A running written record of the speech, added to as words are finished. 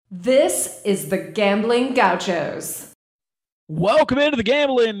This is the Gambling Gauchos. Welcome into the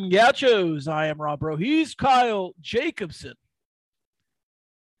Gambling Gauchos. I am Rob Bro. He's Kyle Jacobson.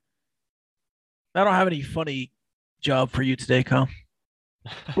 I don't have any funny job for you today, Kyle.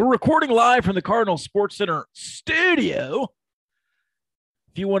 We're recording live from the Cardinal Sports Center studio.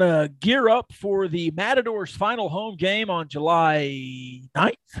 If you want to gear up for the Matadors' final home game on July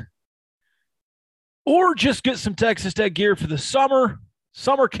 9th, or just get some Texas Tech gear for the summer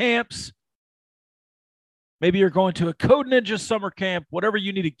camps. Maybe you're going to a Code Ninja summer camp, whatever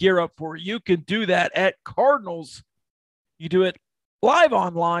you need to gear up for, you can do that at Cardinals. You do it live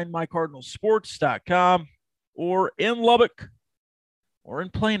online, mycardinalsports.com, or in Lubbock, or in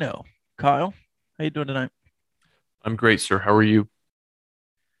Plano. Kyle, how you doing tonight? I'm great, sir. How are you?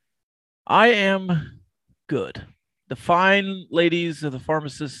 I am good. The fine ladies of the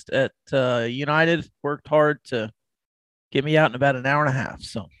pharmacist at United worked hard to get me out in about an hour and a half.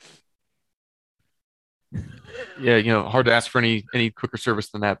 So, Yeah, hard to ask for any quicker service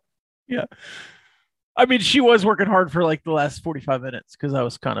than that. yeah. I mean, she was working hard for like the last 45 minutes because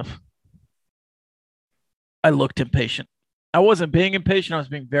I looked impatient. I wasn't being impatient. I was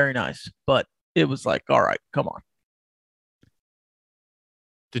being very nice, but it was like, all right, come on.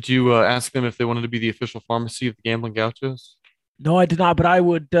 Did you ask them if they wanted to be the official pharmacy of the Gambling Gauchos? No, I did not, but I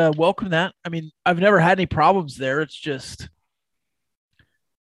would welcome that. I mean, I've never had any problems there. It's just,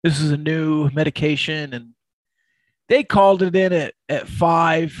 this is a new medication, and they called it in at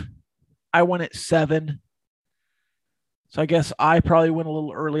 5. I went at 7. So I guess I probably went a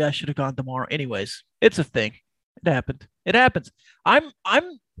little early. I should have gone tomorrow. Anyways, it's a thing. It happened. It happens. Are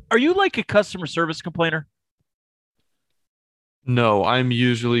you like a customer service complainer? No, I'm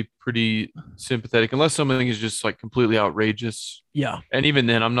usually pretty sympathetic unless something is just like completely outrageous. Yeah. And even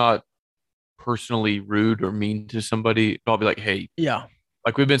then, I'm not personally rude or mean to somebody. I'll be like, hey, Yeah.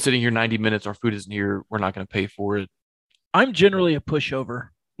 like we've been sitting here 90 minutes. Our food isn't here. We're not going to pay for it. I'm generally a pushover.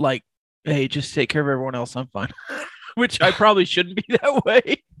 Like, hey, just take care of everyone else. I'm fine. Which I probably shouldn't be that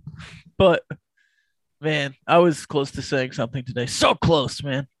way. But, man, I was close to saying something today. So close,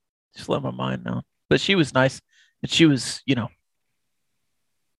 man. Just let my mind know. But she was nice. And she was, don't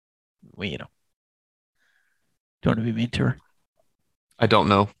want to be mean to her. I don't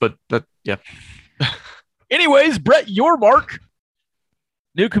know, but yeah. Anyways, Brett Yormark,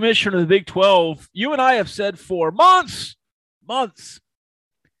 new commissioner of the Big 12. You and I have said for months,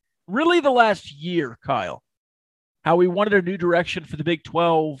 really the last year, Kyle, how we wanted a new direction for the Big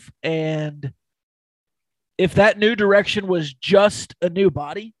 12. And if that new direction was just a new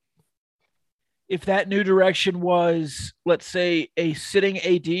body, if that new direction was, let's say, a sitting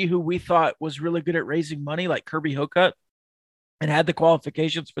AD who we thought was really good at raising money, like Kirby Hocutt, and had the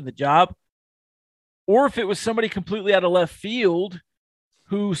qualifications for the job, or if it was somebody completely out of left field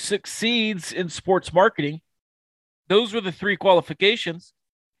who succeeds in sports marketing, those were the 3 qualifications.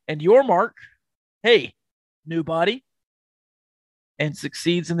 And Yormark, hey, new body, and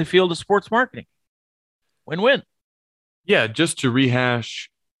succeeds in the field of sports marketing. Win-win. Yeah, just to rehash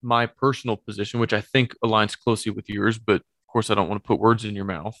my personal position, which I think aligns closely with yours, but of course I don't want to put words in your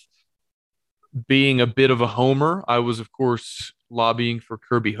mouth. Being a bit of a homer, I was of course lobbying for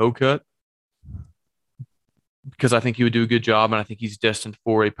Kirby Hocutt because I think he would do a good job, and I think he's destined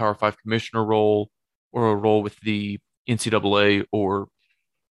for a Power 5 commissioner role or a role with the NCAA or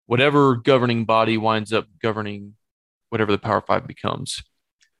whatever governing body winds up governing whatever the Power 5 becomes.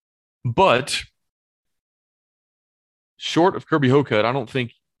 But short of Kirby Hocutt, I don't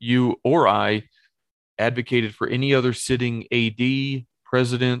think you or I advocated for any other sitting AD,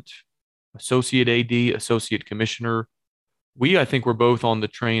 president, associate AD, associate commissioner. I think we're both on the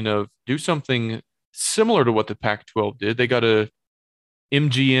train of do something similar to what the Pac-12 did. They got a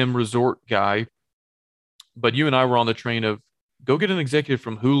MGM resort guy, but you and I were on the train of go get an executive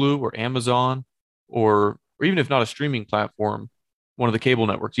from Hulu or Amazon or even if not a streaming platform, one of the cable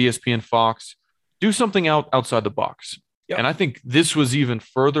networks, ESPN, Fox, do something outside the box. Yep. And I think this was even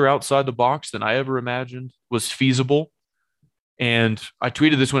further outside the box than I ever imagined was feasible. And I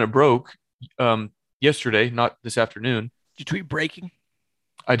tweeted this when it broke yesterday, not this afternoon. Did you tweet breaking?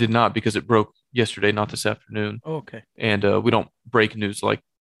 I did not because it broke yesterday, not this afternoon. Oh, okay. And we don't break news like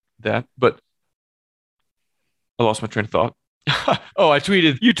that. But I lost my train of thought. Oh, I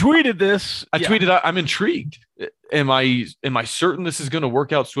tweeted. You tweeted this. I tweeted, I'm intrigued. Am I certain this is going to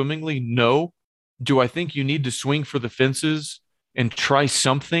work out swimmingly? No. Do I think you need to swing for the fences and try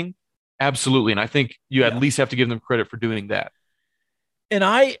something? Absolutely. And I think you at least have to give them credit for doing that. And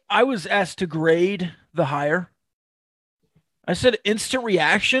I was asked to grade the hire. I said instant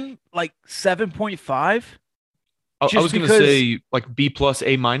reaction, like 7.5. I Just was going to because- say like B plus,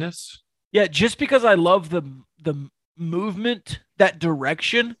 A minus. Yeah, just because I love the movement, that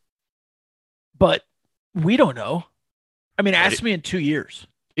direction, but we don't know. I mean, ask me in 2 years.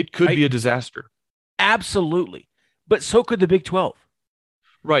 It could Right. be a disaster. Absolutely. But so could the Big 12.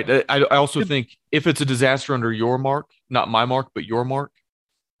 Right. I also think if it's a disaster under your mark, not my mark, but your mark,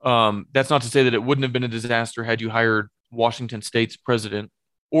 that's not to say that it wouldn't have been a disaster had you hired Washington State's president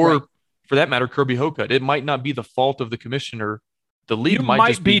or, Right. for that matter, Kirby Hocutt. It might not be the fault of the commissioner. The league You might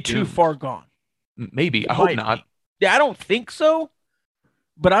just be too doomed. far gone. Maybe. It I hope might not. be. Yeah, I don't think so.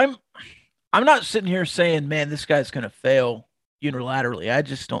 But I'm not sitting here saying, man, this guy's going to fail unilaterally. I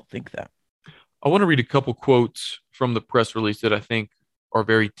just don't think that. I want to read a couple quotes from the press release that I think are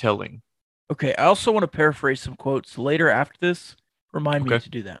very telling. Okay, I also want to paraphrase some quotes later after this. Remind me Okay. to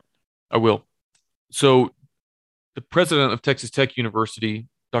do that. I will. So, the president of Texas Tech University,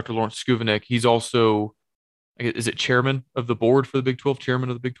 Dr. Lawrence Skuvenek, he's also, is it chairman of the board for the Big 12? Chairman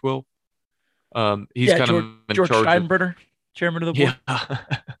of the Big 12? He's Yeah, kind George, of in George charge of, Steinbrenner, chairman of the board.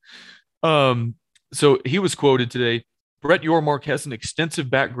 Yeah. So he was quoted today. Brett Yormark has an extensive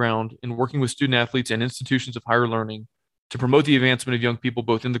background in working with student athletes and institutions of higher learning to promote the advancement of young people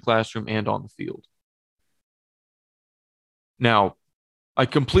both in the classroom and on the field. Now, I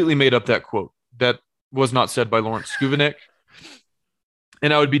completely made up that quote. That was not said by Lawrence Skuvenek.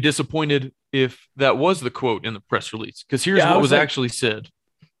 And I would be disappointed if that was the quote in the press release, because here's Yeah, I what was was like- actually said.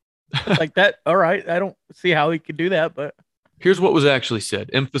 Like that. All right. I don't see how he could do that, but Here's what was actually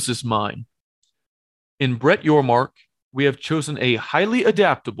said. Emphasis mine. In Brett Yormark, we have chosen a highly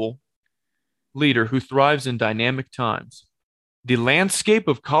adaptable leader who thrives in dynamic times. The landscape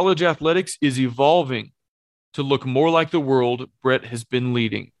of college athletics is evolving to look more like the world Brett has been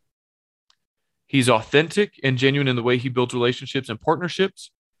leading. He's authentic and genuine in the way he builds relationships and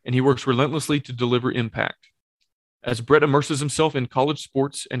partnerships, and he works relentlessly to deliver impact. As Brett immerses himself in college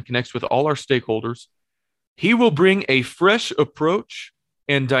sports and connects with all our stakeholders, he will bring a fresh approach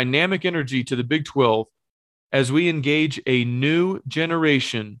and dynamic energy to the Big 12 as we engage a new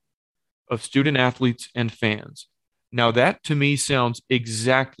generation of student athletes and fans. Now, that to me sounds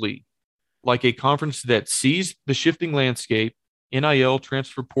exactly like a conference that sees the shifting landscape, NIL,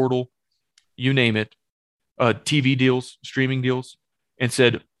 transfer portal, you name it, TV deals, streaming deals, and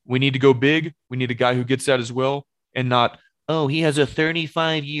said, we need to go big. We need a guy who gets that as well, and not, oh, he has a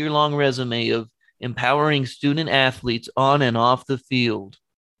 35-year-long resume of empowering student athletes on and off the field.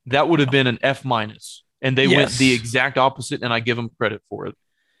 That would have been an F minus. And they went Yes. the exact opposite, and I give them credit for it.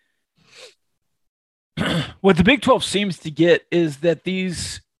 what the Big 12 seems to get is that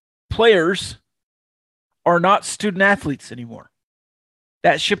these players are not student athletes anymore.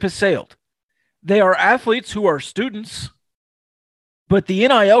 That ship has sailed. They are athletes who are students, but the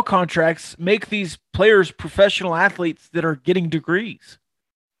NIL contracts make these players professional athletes that are getting degrees.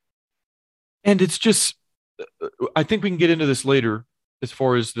 And it's just, I think we can get into this later as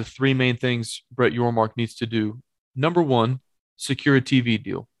far as the three main things Brett Yormark needs to do. Number one, secure a TV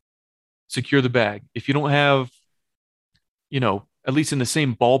deal. Secure the bag. If you don't have, at least in the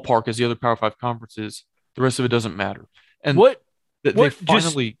same ballpark as the other Power 5 conferences, the rest of it doesn't matter. And What they just-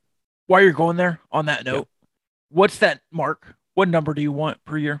 finally, while you're going there on that note, what's that mark? What number do you want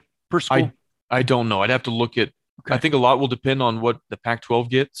per year, per school? I don't know. I'd have to look at, Okay. I think a lot will depend on what the Pac-12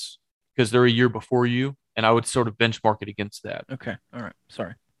 gets because they're a year before you. And I would sort of benchmark it against that. Okay. All right.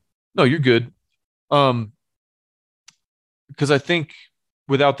 Sorry. No, you're good. Because I think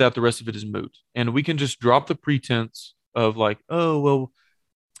without that, the rest of it is moot. And we can just drop the pretense of like, oh, well,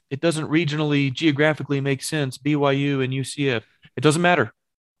 it doesn't regionally, geographically make sense, BYU and UCF. It doesn't matter.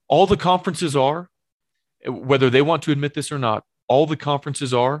 All the conferences are, whether they want to admit this or not, all the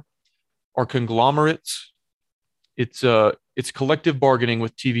conferences are conglomerates. It's collective bargaining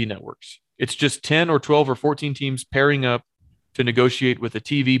with TV networks. It's just 10 or 12 or 14 teams pairing up to negotiate with a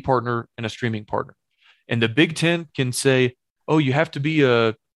TV partner and a streaming partner. And the Big Ten can say, oh, you have to be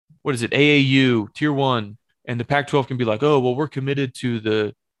AAU, Tier 1. And the Pac-12 can be like, oh, well, we're committed to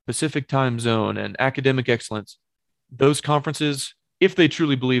the Pacific time zone and academic excellence. Those conferences, if they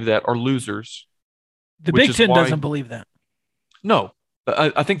truly believe that, are losers. The Which Big is Ten why- doesn't believe that. No,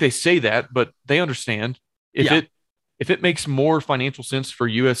 I think they say that, but they understand. If it makes more financial sense for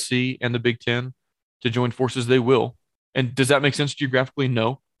USC and the Big Ten to join forces, they will. And does that make sense geographically?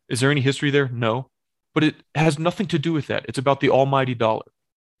 No. Is there any history there? No. But it has nothing to do with that. It's about the almighty dollar.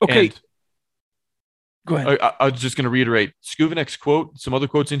 Okay. And Go ahead. I was just going to reiterate Skuvenek's quote, some other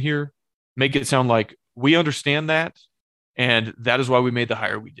quotes in here make it sound like we understand that, and that is why we made the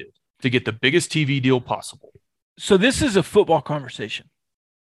hire we did, to get the biggest TV deal possible. So this is a football conversation.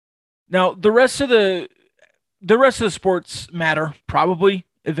 Now, the rest of the the rest of the sports matter probably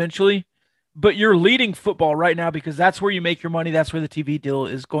eventually, but you're leading football right now because that's where you make your money. That's where the TV deal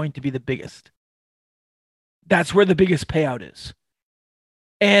is going to be the biggest. That's where the biggest payout is.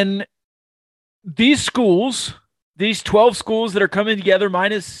 And these schools, these 12 schools that are coming together,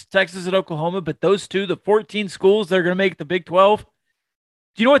 minus Texas and Oklahoma, but those two, the 14 schools that are going to make the Big 12,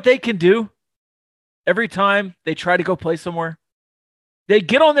 do you know what they can do every time they try to go play somewhere? They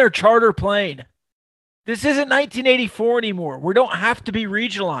get on their charter plane. This isn't 1984 anymore. We don't have to be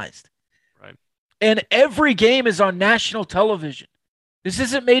regionalized. Right. And every game is on national television. This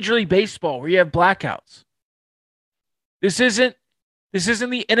isn't Major League Baseball where you have blackouts. This isn't the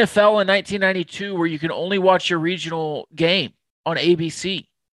NFL in 1992 where you can only watch your regional game on ABC.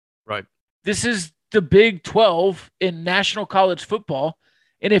 Right. This is the Big 12 in national college football.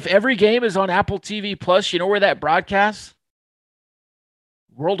 And if every game is on Apple TV Plus, you know where that broadcasts?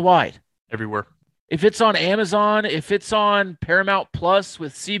 Worldwide. Everywhere. If it's on Amazon, if it's on Paramount Plus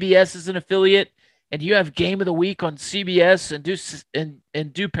with CBS as an affiliate, and you have Game of the Week on CBS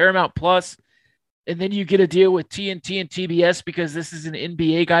and do Paramount Plus, and then you get a deal with TNT and TBS because this is an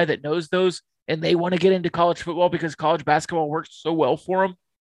NBA guy that knows those, and they want to get into college football because college basketball works so well for them.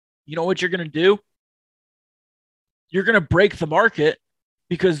 You know what you're going to do? You're going to break the market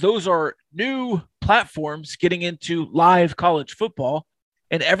because those are new platforms getting into live college football.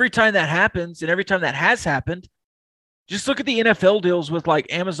 And every time that happens, and every time that has happened, just look at the NFL deals with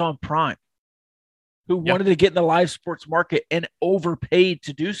like Amazon Prime, who wanted to get in the live sports market and overpaid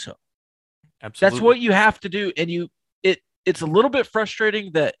to do so. Absolutely. That's what you have to do. And it's a little bit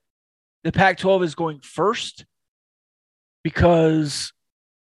frustrating that the Pac-12 is going first because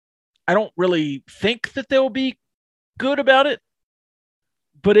I don't really think that they'll be good about it.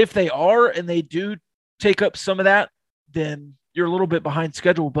 But if they are and they do take up some of that, then you're a little bit behind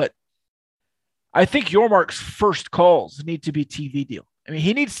schedule. But I think Yormark's first calls need to be TV deal. I mean,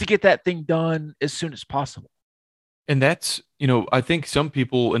 he needs to get that thing done as soon as possible. And that's, I think some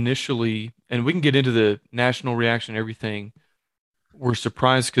people initially, and we can get into the national reaction and everything, were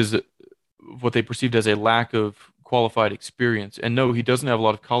surprised because what they perceived as a lack of qualified experience. And no, he doesn't have a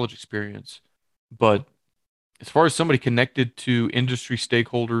lot of college experience. But as far as somebody connected to industry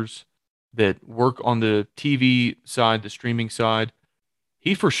stakeholders that work on the TV side, the streaming side,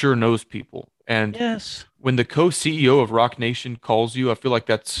 he for sure knows people. And yes, when the co-CEO of Rock Nation calls you, I feel like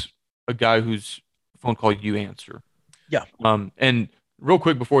that's a guy whose phone call you answer. Yeah. And real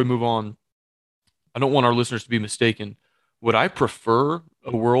quick before we move on, I don't want our listeners to be mistaken. Would I prefer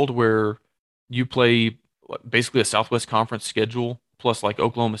a world where you play basically a Southwest Conference schedule plus like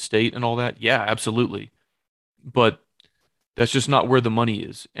Oklahoma State and all that? Yeah, absolutely. But that's just not where the money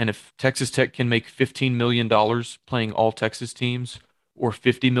is. And if Texas Tech can make $15 million playing all Texas teams or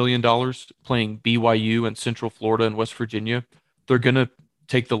 $50 million playing BYU and Central Florida and West Virginia, they're going to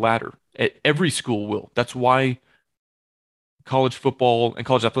take the latter. Every school will. That's why college football and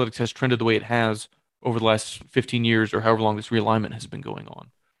college athletics has trended the way it has over the last 15 years or however long this realignment has been going on.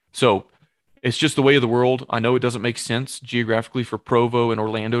 So it's just the way of the world. I know it doesn't make sense geographically for Provo and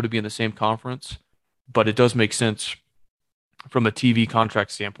Orlando to be in the same conference, but it does make sense from a TV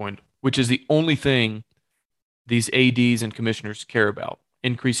contract standpoint, which is the only thing these ADs and commissioners care about,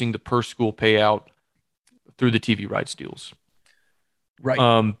 increasing the per school payout through the TV rights deals.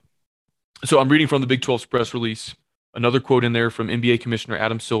 Right. So I'm reading from the Big 12's press release. Another quote in there from NBA Commissioner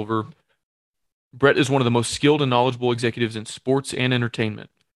Adam Silver. Brett is one of the most skilled and knowledgeable executives in sports and entertainment.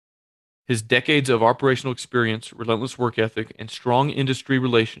 His decades of operational experience, relentless work ethic, and strong industry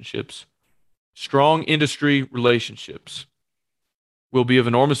relationships will be of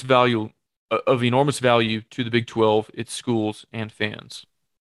enormous value to the Big 12, its schools, and fans.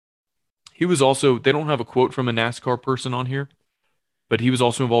 He was also, they don't have a quote from a NASCAR person on here, but he was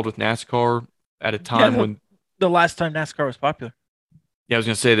also involved with NASCAR at a time when the last time NASCAR was popular. Yeah, I was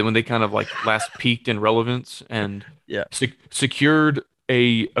going to say that when they kind of like last peaked in relevance and yeah, secured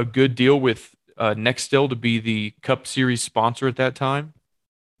a good deal with Nextel to be the Cup Series sponsor at that time.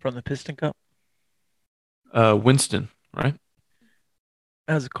 From the Piston Cup? Winston, right?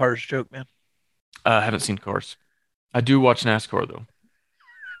 That was a Cars joke, man. I haven't seen Cars. I do watch NASCAR,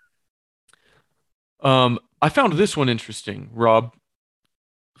 though. I found this one interesting, Rob.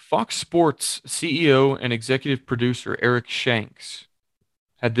 Fox Sports CEO and executive producer Eric Shanks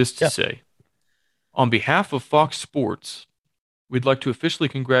had this to say. On behalf of Fox Sports, we'd like to officially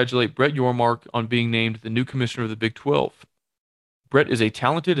congratulate Brett Yormark on being named the new commissioner of the Big 12. Brett is a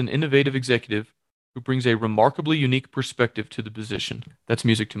talented and innovative executive who brings a remarkably unique perspective to the position. That's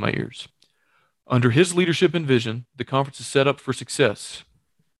music to my ears. Under his leadership and vision, the conference is set up for success.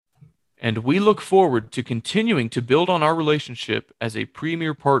 and we look forward to continuing to build on our relationship as a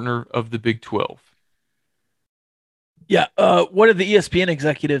premier partner of the Big 12. Yeah. What did the ESPN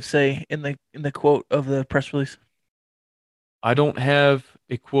executive say in the quote of the press release? I don't have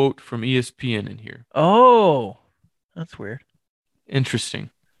a quote from ESPN in here. Oh, that's weird. Interesting.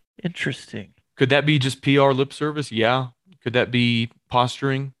 Interesting. Could that be just PR lip service? Yeah. Could that be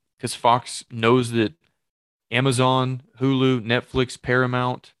posturing? Because Fox knows that Amazon, Hulu, Netflix,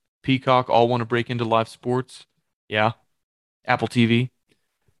 Paramount, Peacock all want to break into live sports. Yeah. Apple TV.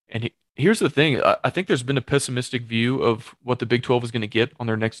 And here's the thing. I think there's been a pessimistic view of what the Big 12 is going to get on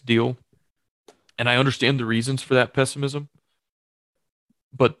their next deal. And I understand the reasons for that pessimism.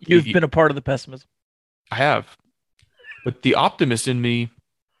 But You've been a part of the pessimism. I have. But the optimist in me,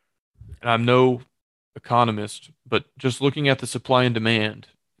 and I'm no economist, but just looking at the supply and demand,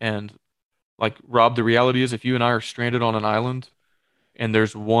 and like Rob, the reality is if you and I are stranded on an island and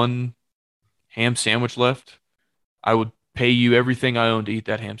there's one ham sandwich left, I would pay you everything I own to eat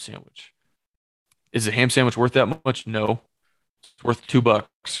that ham sandwich. Is a ham sandwich worth that much? No. It's worth $2.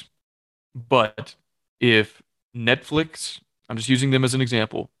 But if Netflix, I'm just using them as an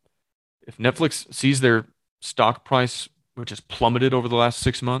example, if Netflix sees their stock price, which has plummeted over the last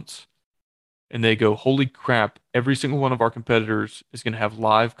 6 months, and they go, holy crap, every single one of our competitors is going to have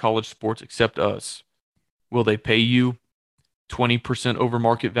live college sports except us, will they pay you 20% over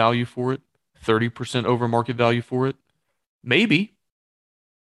market value for it? 30% over market value for it? Maybe.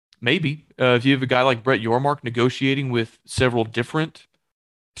 Maybe. If you have a guy like Brett Yormark negotiating with several different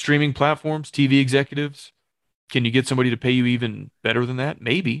streaming platforms, TV executives, can you get somebody to pay you even better than that?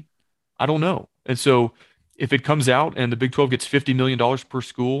 Maybe. I don't know. And so if it comes out and the Big 12 gets $50 million per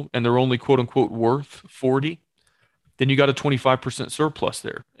school and they're only quote unquote worth 40, then you got a 25% surplus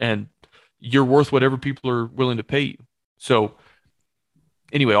there. And you're worth whatever people are willing to pay you. So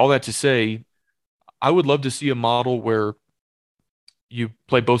anyway, all that to say, I would love to see a model where you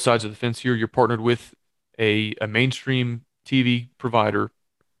play both sides of the fence here. You're partnered with a mainstream TV provider,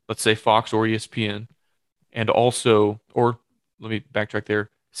 let's say Fox or ESPN, and also, or let me backtrack there,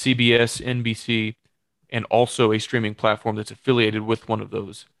 CBS, NBC, and also a streaming platform that's affiliated with one of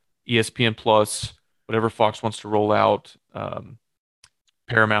those, ESPN Plus, whatever Fox wants to roll out,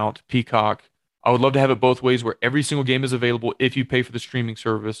 Paramount, Peacock. I would love to have it both ways where every single game is available if you pay for the streaming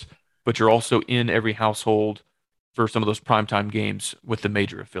service, but you're also in every household for some of those primetime games with the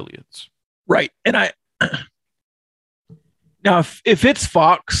major affiliates. Right. And now if it's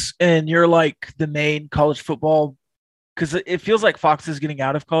Fox and you're like the main college football, because it feels like Fox is getting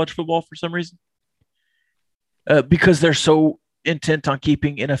out of college football for some reason, because they're so intent on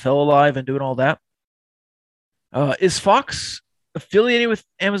keeping NFL alive and doing all that. Is Fox affiliated with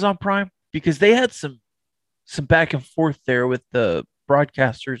Amazon Prime? Because they had some back and forth there with the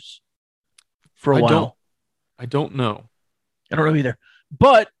broadcasters for a while. I don't know. I don't know either.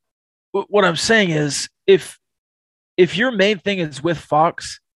 But what I'm saying is, if your main thing is with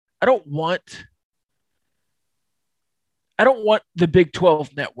Fox, I don't want the Big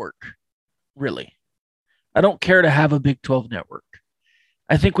 12 network, really. I don't care to have a Big 12 network.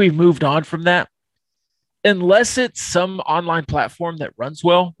 I think we've moved on from that. Unless it's some online platform that runs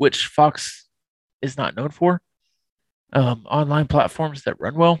well, which Fox is not known for, online platforms that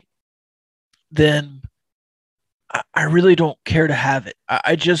run well, then I really don't care to have it.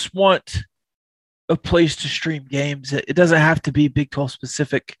 I just want a place to stream games. It doesn't have to be Big 12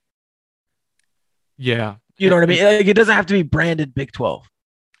 specific. Yeah. You know what I mean? Like, it doesn't have to be branded Big 12.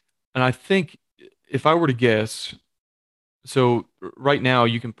 And I think if I were to guess, so right now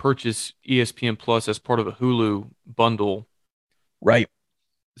you can purchase ESPN Plus as part of a Hulu bundle. Right.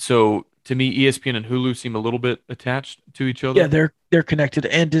 So to me, ESPN and Hulu seem a little bit attached to each other. Yeah, they're connected,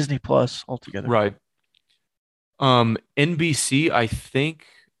 and Disney Plus altogether. Right. NBC, I think.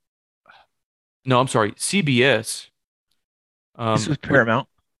 No, I'm sorry, CBS. This was Paramount.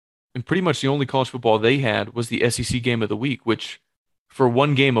 And pretty much the only college football they had was the SEC game of the week, which for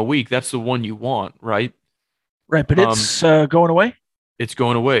one game a week, that's the one you want, right? Right, but it's going away? It's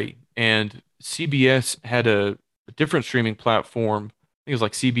going away. And CBS had a different streaming platform. I think it was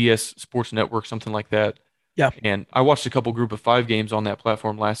like CBS Sports Network, something like that. Yeah. And I watched a couple group of 5 games on that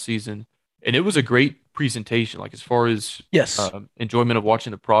platform last season, and it was a great presentation, like as far as enjoyment of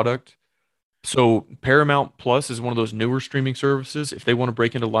watching the product. So Paramount Plus is one of those newer streaming services. If they want to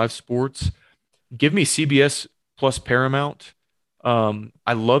break into live sports, give me CBS plus Paramount.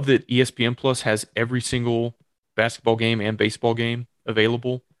 I love that ESPN Plus has every single basketball game and baseball game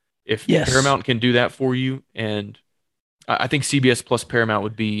available. If Paramount can do that for you, and I think CBS plus Paramount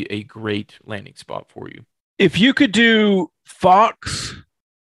would be a great landing spot for you. If you could do Fox,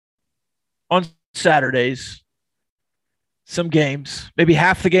 on Saturdays, some games, maybe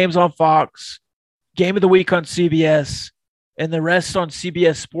half the games on Fox, game of the week on CBS, and the rest on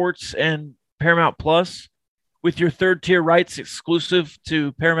CBS Sports and Paramount Plus, with your third tier rights exclusive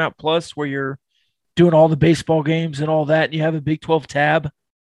to Paramount Plus, where you're doing all the baseball games and all that, and you have a Big 12 tab.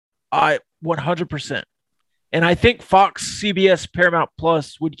 I 100%. And I think Fox, CBS, Paramount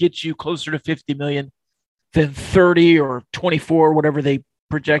Plus would get you closer to 50 million than 30 or 24, whatever they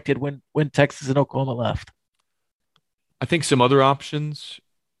projected when Texas and Oklahoma left. I think some other options,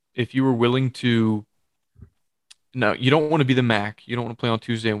 if you were willing to, no, you don't want to be the MAC. You don't want to play on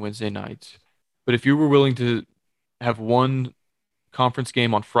Tuesday and Wednesday nights. But if you were willing to have one conference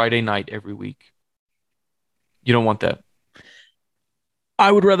game on Friday night every week, you don't want that.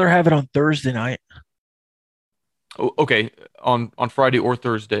 I would rather have it on Thursday night. Okay, on Friday or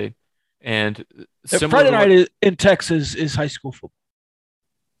Thursday. And Friday night in Texas is high school football.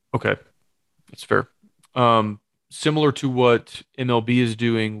 Okay, that's fair. Similar to what MLB is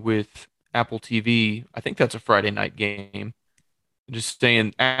doing with Apple TV, I think that's a Friday night game. Just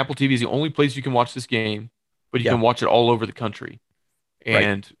saying, Apple TV is the only place you can watch this game, but you can watch it all over the country.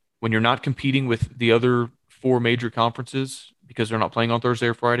 And when you're not competing with the other 4 major conferences because they're not playing on Thursday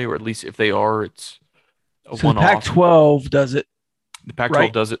or Friday, or at least if they are, it's a so one-off. The Pac-12 does it. The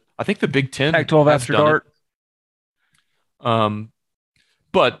Pac-12 does it. I think the Big Ten Pac-12 after dark.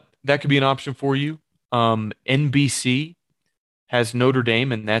 But that could be an option for you. NBC has Notre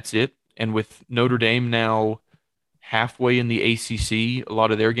Dame, and that's it. And with Notre Dame now halfway in the ACC, a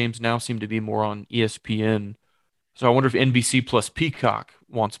lot of their games now seem to be more on ESPN. So I wonder if NBC plus Peacock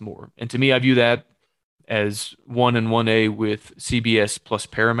wants more. And to me, I view that as 1 and 1A with CBS plus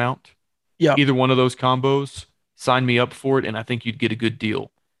Paramount. Yeah. Either one of those combos, sign me up for it, and I think you'd get a good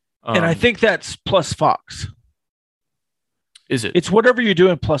deal. And I think that's plus Fox. Is it? It's whatever you're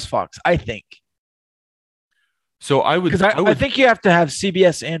doing plus Fox, I think. So I would, because I think you have to have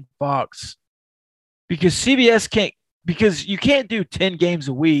CBS and Fox, because CBS can't, because you can't do 10 games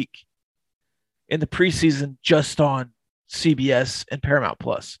a week in the preseason just on CBS and Paramount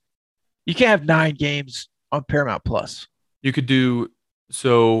Plus. You can't have 9 games on Paramount Plus. You could do,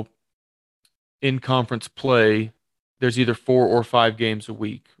 so in conference play, there's either 4 or 5 games a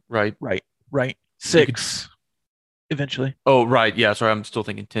week, right? Right. 6 eventually. Oh, right. Yeah. Sorry. I'm still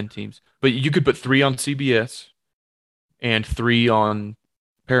thinking 10 teams, but you could put 3 on CBS and 3 on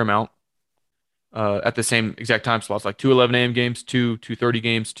Paramount at the same exact time slots, like 2 11 a.m. games, 2 2:30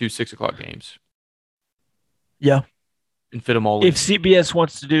 games, 2 6 o'clock games. Yeah. And fit them all if in. CBS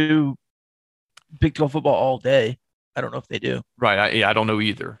wants to do Big 12 football all day, I don't know if they do. Right. I don't know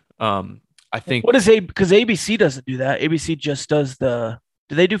either. I think. What is because ABC doesn't do that. ABC just does do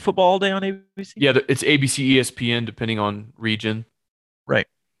they do football all day on ABC? Yeah, it's ABC, ESPN, depending on region. Right.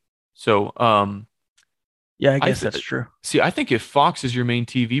 So, yeah, I guess that's true. See, I think if Fox is your main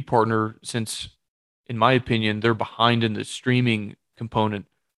TV partner, since, in my opinion, they're behind in the streaming component,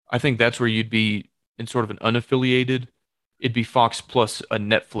 I think that's where you'd be in sort of an unaffiliated. It'd be Fox plus a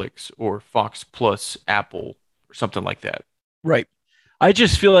Netflix or Fox plus Apple or something like that. Right. I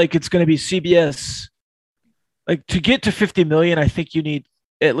just feel like it's going to be CBS. Like, to get to 50 million, I think you need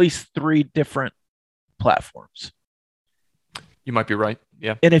at least 3 different platforms. You might be right.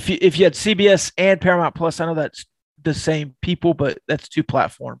 Yeah. And if you had CBS and Paramount Plus, I know that's the same people, but that's 2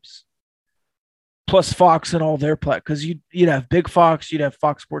 platforms. Plus Fox and all their because you'd have Big Fox, you'd have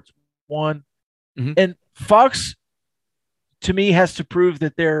Fox Sports 1. Mm-hmm. And Fox, to me, has to prove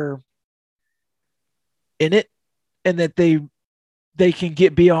that they're in it and that they can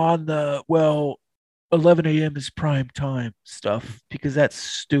get beyond 11 a.m. is prime time stuff, because that's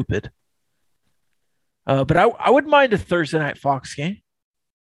stupid. But I wouldn't mind a Thursday night Fox game.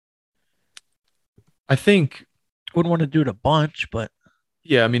 I think wouldn't want to do it a bunch, but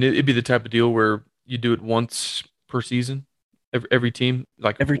yeah, I mean, it'd be the type of deal where you do it once per season. Every team,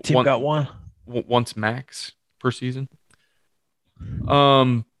 like every team got one once max per season.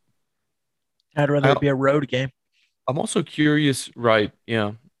 I'd rather it be a road game. I'm also curious, right?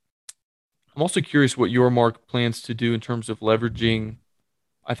 Yeah. I'm also curious what Yormark plans to do in terms of leveraging.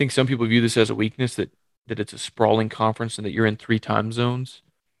 I think some people view this as a weakness that it's a sprawling conference and that you're in 3 time zones.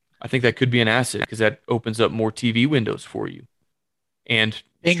 I think that could be an asset because that opens up more TV windows for you and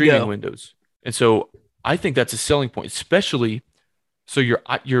streaming windows. And so I think that's a selling point, especially so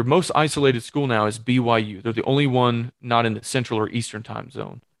your most isolated school now is BYU. They're the only one not in the Central or Eastern time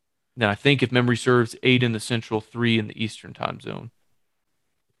zone. And then I think if memory serves, 8 in the Central, 3 in the Eastern time zone.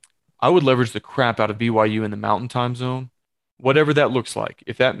 I would leverage the crap out of BYU in the Mountain time zone, whatever that looks like.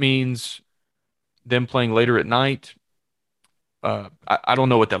 If that means them playing later at night, I don't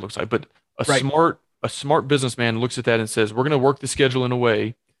know what that looks like, but Right. A smart businessman looks at that and says, we're going to work the schedule in a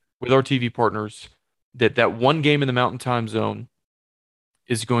way with our TV partners that one game in the Mountain Time Zone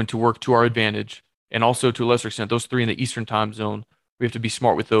is going to work to our advantage, and also to a lesser extent, those three in the Eastern Time Zone. We have to be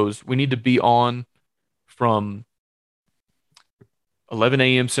smart with those. We need to be on from 11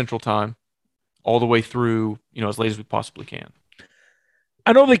 a.m. Central Time all the way through, as late as we possibly can.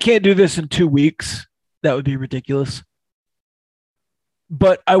 I know they can't do this in 2 weeks. That would be ridiculous.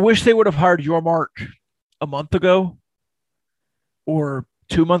 But I wish they would have hired Yormark a month ago or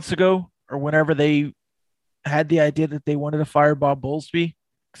 2 months ago or whenever they had the idea that they wanted to fire Bob Bowlesby.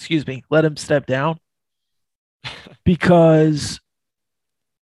 Let him step down. Because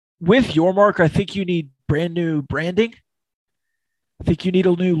with Yormark, I think you need brand new branding. I think you need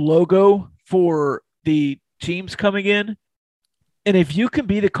a new logo for the teams coming in. And if you can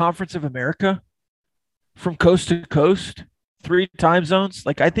be the Conference of America from coast to coast, 3 time zones,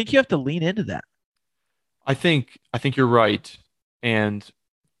 I think you have to lean into that. I think you're right. And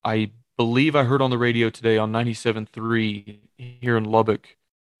I believe I heard on the radio today on 97.3 here in Lubbock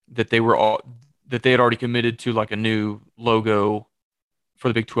that they had already committed to a new logo for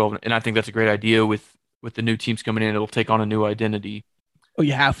the Big 12. And I think that's a great idea with the new teams coming in. It'll take on a new identity. Oh,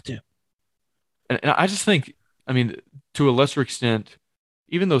 you have to. And I just think, to a lesser extent,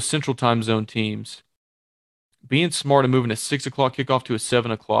 even those Central Time Zone teams, being smart and moving a 6 o'clock kickoff to a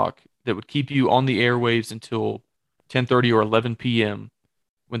 7 o'clock that would keep you on the airwaves until 10:30 or 11 p.m.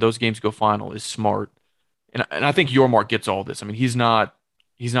 when those games go final is smart. And I think Yormark gets all this. He's not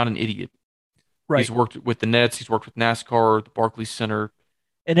an idiot. Right. He's worked with the Nets. He's worked with NASCAR, the Barclays Center.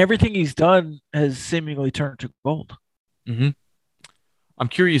 And everything he's done has seemingly turned to gold. Mm-hmm. I'm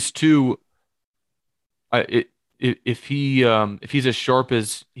curious, too, if he's as sharp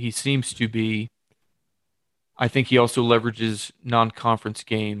as he seems to be. I think he also leverages non-conference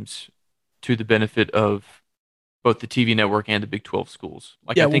games to the benefit of both the TV network and the Big 12 schools.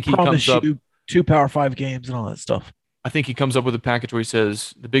 I think he comes up 2 Power 5 games and all that stuff. I think he comes up with a package where he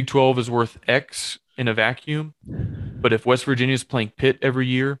says the Big 12 is worth X in a vacuum, but if West Virginia is playing Pitt every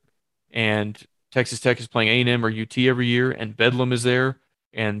year, and Texas Tech is playing A&M or UT every year, and Bedlam is there,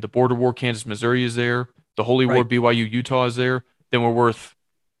 and the Border War Kansas Missouri is there, the Holy War BYU Utah is there, then we're worth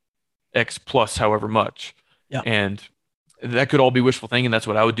X plus however much. Yeah. And that could all be wishful thinking. That's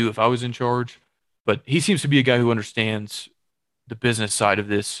what I would do if I was in charge. But he seems to be a guy who understands the business side of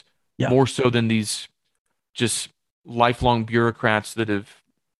this more so than these just lifelong bureaucrats that have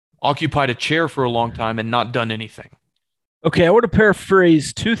occupied a chair for a long time and not done anything. Okay, I want to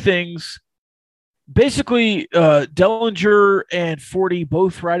paraphrase 2 things. Basically, Dellinger and Forty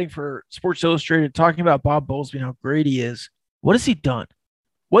both writing for Sports Illustrated, talking about Bob Bowlesby and how great he is. What has he done?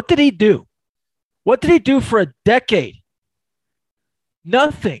 What did he do? What did he do for a decade?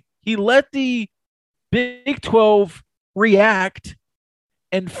 Nothing. He let the Big 12 react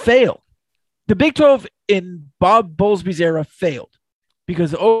and fail. The Big 12 in Bob Bowlesby's era failed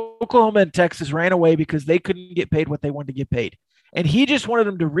because Oklahoma and Texas ran away because they couldn't get paid what they wanted to get paid. And he just wanted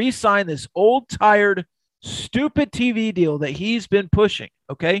them to re-sign this old, tired, stupid TV deal that he's been pushing,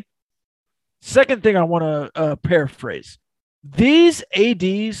 okay? Second thing I want to paraphrase. These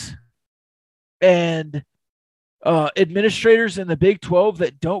ADs and administrators in the Big 12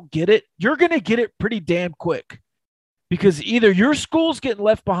 that don't get it, you're going to get it pretty damn quick because either your school's getting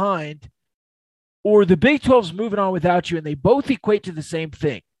left behind or the Big 12's moving on without you, and they both equate to the same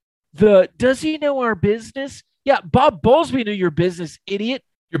thing. Does he know our business? Yeah, Bob Bowlesby knew your business, idiot.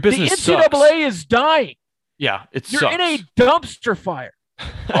 Your business The NCAA sucks. is dying. Yeah, You're sucks. in a dumpster fire.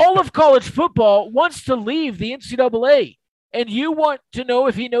 All of college football wants to leave the NCAA, and you want to know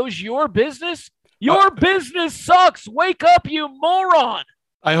if he knows your business? Your business sucks. Wake up, you moron.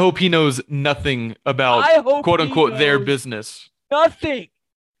 I hope he knows nothing about quote-unquote their business. Nothing.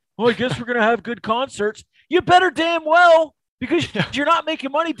 Well, I guess we're going to have good concerts. You better damn well, because you're not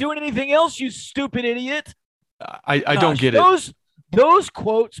making money doing anything else, you stupid idiot. I don't get it. Those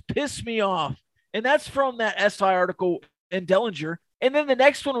quotes piss me off. And that's from that SI article in Dellinger. And then the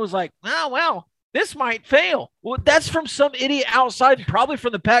next one was like, oh, well, this might fail. Well, that's from some idiot outside, probably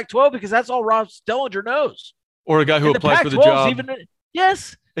from the Pac-12, because that's all Ross Dellinger knows. Or a guy who applied for the job and didn't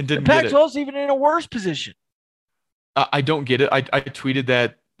the get it. Pac-12's even in a worse position. I don't get it. I tweeted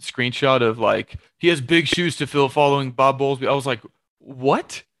that screenshot of he has big shoes to fill following Bob Bowlesby. I was like,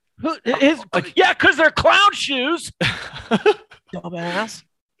 what? Because they're clown shoes. Dumbass.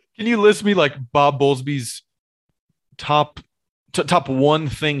 Can you list me Bob Bowlesby's top one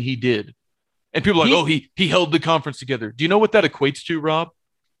thing he did? And people are he held the conference together. Do you know what that equates to, Rob?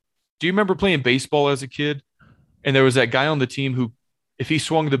 Do you remember playing baseball as a kid? And there was that guy on the team who, if he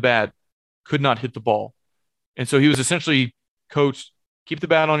swung the bat, could not hit the ball. And so he was essentially coached, keep the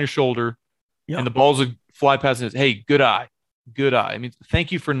bat on your shoulder, and the balls would fly past his, hey, good eye. Good eye. I mean,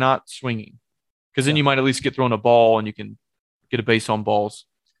 thank you for not swinging, because then you might at least get thrown a ball and you can get a base on balls.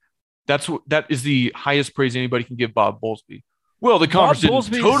 That is the highest praise anybody can give Bob Bowlesby. Well, the conference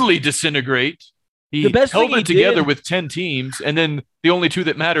didn't totally disintegrate. He held it together with 10 teams, and then the only 2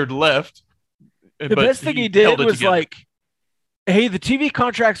 that mattered left. The best thing he did was like, hey, the TV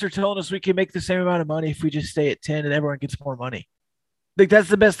contracts are telling us we can make the same amount of money if we just stay at 10 and everyone gets more money. Like, that's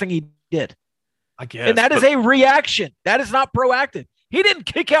the best thing he did. I guess. And that is a reaction. That is not proactive. He didn't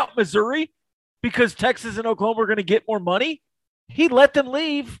kick out Missouri because Texas and Oklahoma were going to get more money. He let them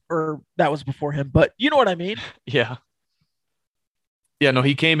leave, or that was before him, but you know what I mean? Yeah. Yeah, no,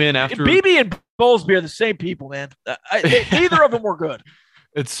 he came in after. Beebe and Bowlesby are the same people, man. Neither of them were good.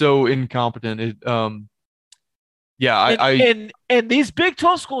 It's so incompetent. And these Big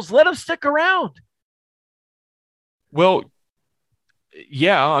 12 schools, let them stick around. Well,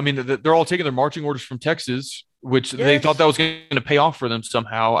 yeah, I mean, they're all taking their marching orders from Texas, which they thought that was going to pay off for them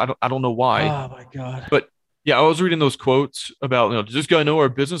somehow. I don't know why. Oh my God. But yeah, I was reading those quotes about, does this guy know our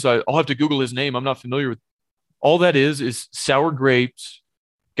business? I'll have to Google his name. I'm not familiar with. All that is sour grapes,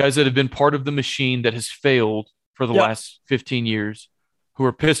 guys that have been part of the machine that has failed for the last 15 years, who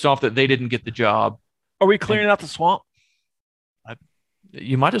are pissed off that they didn't get the job. Are we clearing out the swamp?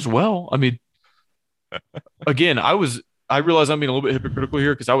 You might as well. I mean, again, I realize I'm being a little bit hypocritical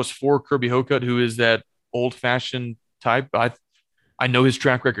here because I was for Kirby Hocutt, who is that old-fashioned type. I know his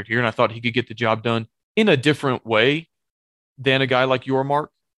track record here, and I thought he could get the job done in a different way than a guy like Yormark.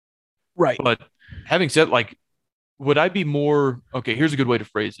 Right. But having said, like, would I be more – okay, here's a good way to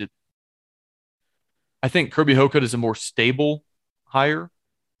phrase it. I think Kirby Hocutt is a more stable hire.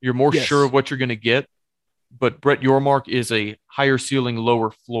 You're more sure of what you're going to get. But Brett Yormark is a higher ceiling,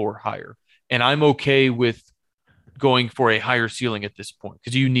 lower floor hire. And I'm okay with going for a higher ceiling at this point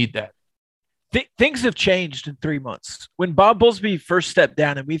because you need that. Things have changed in 3 months. When Bob Bowlesby first stepped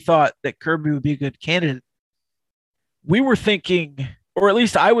down and we thought that Kirby would be a good candidate, we were thinking, or at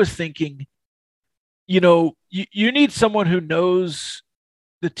least I was thinking, you need someone who knows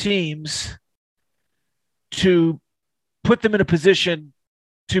the teams to put them in a position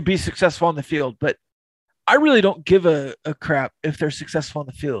to be successful on the field. But I really don't give a crap if they're successful on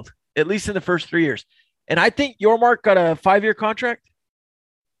the field, at least in the first 3 years. And I think Yormark got a 5-year contract.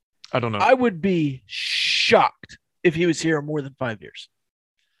 I don't know. I would be shocked if he was here more than 5 years.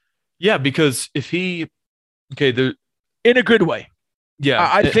 Yeah, because if in a good way. Yeah,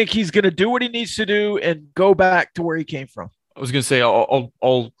 I think he's going to do what he needs to do and go back to where he came from. I was going to say,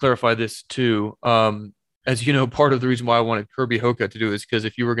 I'll clarify this too. As you know, part of the reason why I wanted Kirby Hocutt to do this because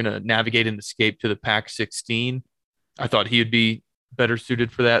if you were going to navigate and escape to the Pac-16, I thought he would be better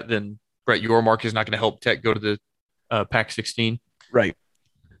suited for that than Brett Yormark is not going to help Tech go to the Pac-16. Right.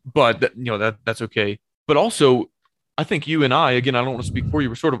 But that's okay. But also, I think you and I don't want to speak for you,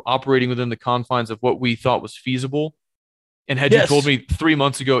 we're sort of operating within the confines of what we thought was feasible. And had you told me 3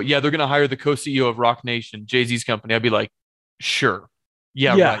 months ago, yeah, they're going to hire the co-CEO of Rock Nation, Jay-Z's company, I'd be like, sure.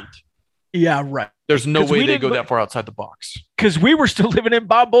 Yeah, right. Yeah, right. There's no way they go that far outside the box. Because we were still living in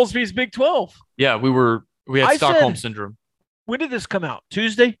Bob Bowlesby's Big 12. Yeah, we had Stockholm Syndrome. When did this come out?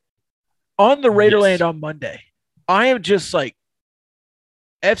 Tuesday? On the Raiderland on Monday. I am just like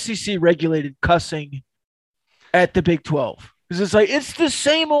FCC regulated cussing at the Big 12. Because it's like, it's the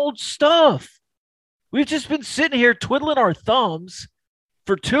same old stuff. We've just been sitting here twiddling our thumbs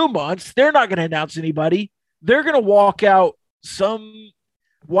for 2 months. They're not going to announce anybody. They're going to walk out some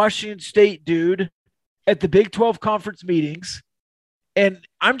Washington State dude at the Big 12 conference meetings. And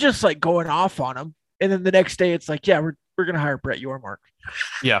I'm just like going off on them. And then the next day it's like, yeah, we're going to hire Brett Yormark.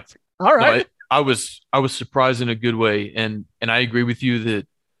 Yeah. All right. No, I was surprised in a good way. And I agree with you that,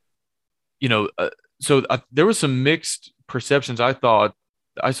 there was some mixed perceptions. I thought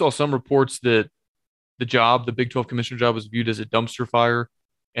I saw some reports that the Big 12 commissioner job was viewed as a dumpster fire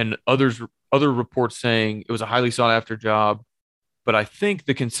and other reports saying it was a highly sought after job. But I think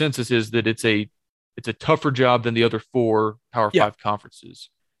the consensus is that it's a tougher job than the other 4 Power 5 conferences,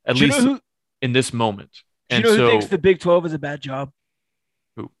 at least in this moment. And who thinks the Big 12 is a bad job?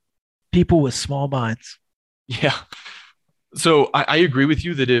 Who? People with small minds. Yeah. So I agree with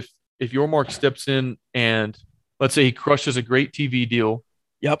you that if Yormark steps in and let's say he crushes a great TV deal,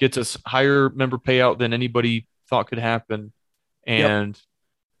 gets us higher member payout than anybody thought could happen, and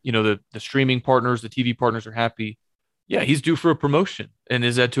the streaming partners, the TV partners are happy. Yeah, he's due for a promotion. And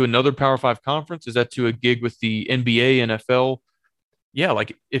is that to another Power 5 conference? Is that to a gig with the NBA, NFL? Yeah,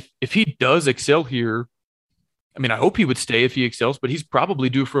 like if he does excel here, I mean, I hope he would stay if he excels, but he's probably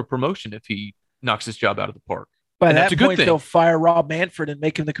due for a promotion if he knocks his job out of the park. By And that that's a good point, thing. they'll fire Rob Manfred and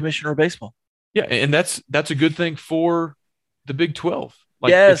make him the commissioner of baseball. Yeah, and that's a good thing for the Big 12.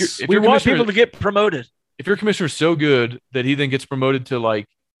 Like, yes, if we your want commissioner- people to get promoted. If your commissioner is so good that he then gets promoted to like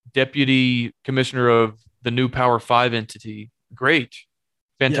deputy commissioner of the new Power 5 entity, great.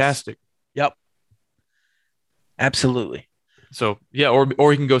 Fantastic. Yep. Absolutely. So yeah,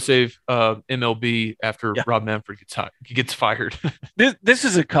 or he can go save MLB after Yeah. Rob Manfred gets fired. This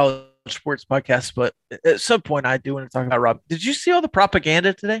is a college sports podcast, but at some point I do want to talk about Rob. Did you see all the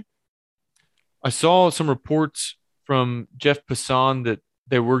propaganda today? I saw some reports from Jeff Passan that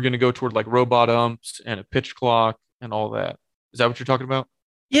they were going to go toward like robot umps and a pitch clock and all that. Is that what you're talking about?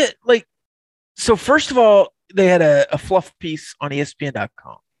 Yeah, like, so first of all, they had a fluff piece on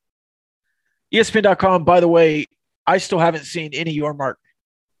ESPN.com. ESPN.com, by the way, I still haven't seen any Your Mark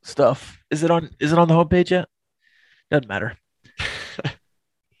stuff. Is it on the homepage yet? Doesn't matter.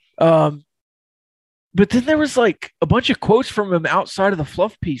 But then there was like a bunch of quotes from him outside of the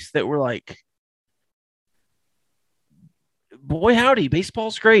fluff piece that were like, boy howdy,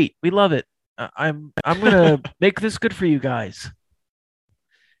 baseball's great. We love it. I'm gonna make this good for you guys.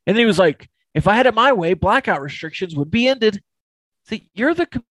 And then he was like, if I had it my way, blackout restrictions would be ended. See, you're the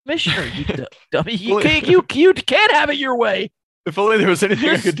commissioner, you dummy. You can't have it your way. If only there was anything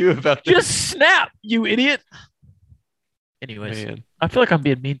I could do about this. Just snap, you idiot. Anyways, Man. I feel like I'm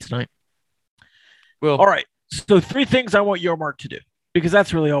being mean tonight. Well, All right. So 3 things I want Your Mark to do, because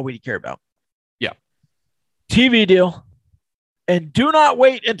that's really all we care about. Yeah. TV deal. And do not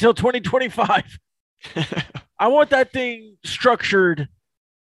wait until 2025. I want that thing structured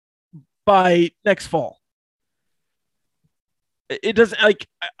by next fall. It doesn't like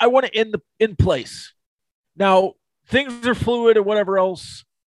I want it in place. Now, things are fluid and whatever else,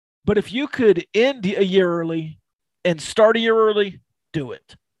 but if you could end a year early and start a year early, do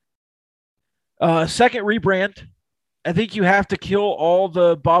it. Second, rebrand. I think you have to kill all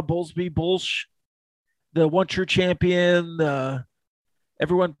the Bob Bowlesby bullshit, the one true champion, the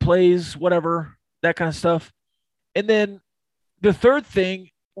everyone plays, whatever, that kind of stuff. And then the third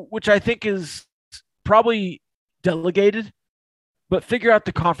thing, which I think is probably delegated, but figure out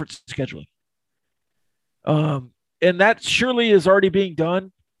the conference scheduling. And that surely is already being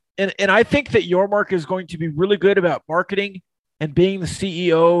done. And I think that Your Mark is going to be really good about marketing and being the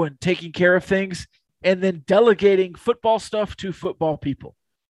CEO and taking care of things, and then delegating football stuff to football people,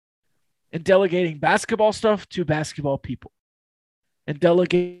 and delegating basketball stuff to basketball people, and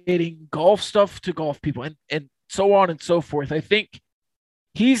delegating golf stuff to golf people, and so on and so forth. I think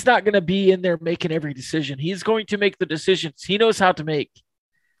he's not going to be in there making every decision. He's going to make the decisions he knows how to make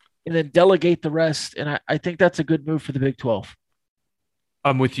and then delegate the rest. And I think that's a good move for the Big 12.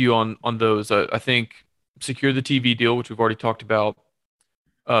 I'm with you on those. I think secure the TV deal, which we've already talked about.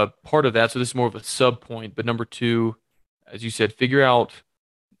 Part of that, so this is more of a sub point, but number 2, as you said, figure out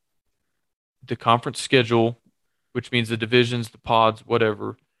the conference schedule, which means the divisions, the pods,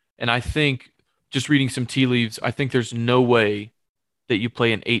 whatever. And I think, just reading some tea leaves, I think there's no way that you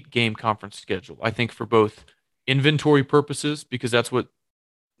play an 8-game conference schedule. I think for both inventory purposes, because that's what,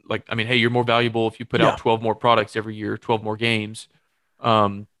 like, I mean, hey, you're more valuable if you put out 12 more products every year, 12 more games.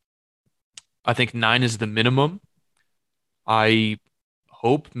 I think 9 is the minimum. I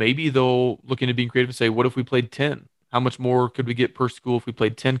hope maybe they'll look into being creative and say, what if we played 10? How much more could we get per school if we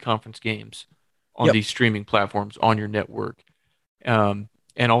played 10 conference games on these streaming platforms on your network? And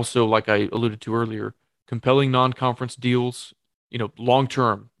also, like I alluded to earlier, compelling non-conference deals,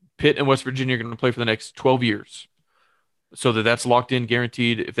 long-term. Pitt and West Virginia are going to play for the next 12 years. So that's locked in,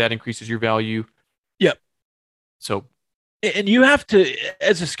 guaranteed, if that increases your value. Yep. So. And you have to,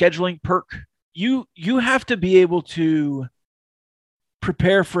 as a scheduling perk, you have to be able to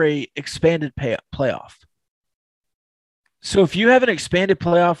prepare for a expanded playoff. So if you have an expanded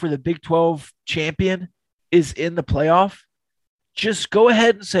playoff where the Big 12 champion is in the playoff, just go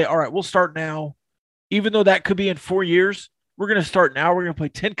ahead and say, all right, we'll start now. Even though that could be in 4 years, we're going to start now. We're going to play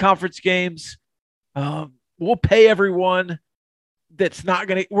 10 conference games. We'll pay everyone that's not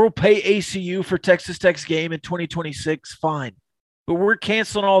going to – we'll pay ACU for Texas Tech's game in 2026, fine. But we're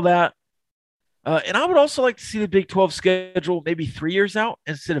canceling all that. And I would also like to see the Big 12 schedule maybe 3 years out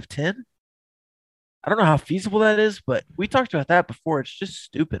instead of 10. I don't know how feasible that is, but we talked about that before. It's just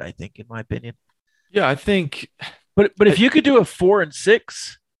stupid, I think, in my opinion. Yeah, I think – But if you could do a 4 and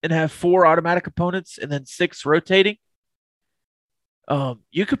 6 and have 4 automatic opponents and then 6 rotating,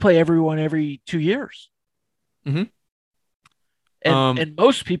 you could play everyone every 2 years. Mm-hmm. And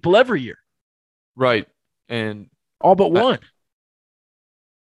most people every year. Right. And all but one.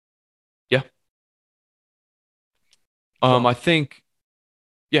 Yeah. I think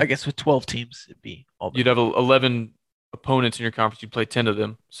Yeah. I guess with 12 teams, it'd be all you'd have 11 opponents in your conference. You'd play 10 of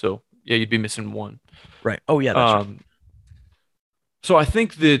them. So yeah, you'd be missing one. right. Oh, yeah, that's right. So I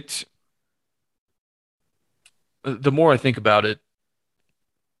think that the more I think about it,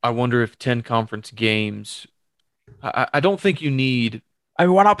 I wonder if 10 conference games. I don't think you need. I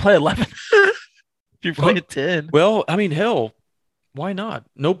mean, why not play 11? If you're playing 10. Well, I mean, hell, why not?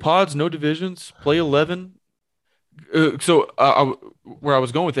 No pods, no divisions. Play 11. Where I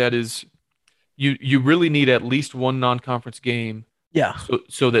was going with that is you really need at least one non-conference game Yeah.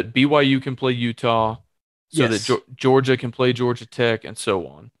 so that BYU can play Utah, so Yes. that Georgia can play Georgia Tech, and so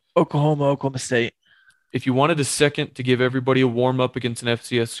on. Oklahoma State. If you wanted a second to give everybody a warm-up against an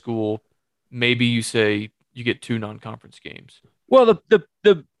FCS school, maybe you say you get 2 non-conference games. Well,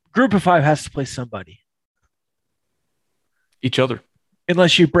 the group of 5 has to play somebody. Each other.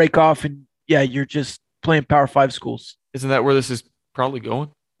 Unless you break off and, yeah, you're just playing Power 5 schools. Isn't that where this is probably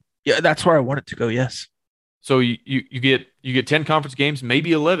going? Yeah, that's where I want it to go, yes. So you get 10 conference games,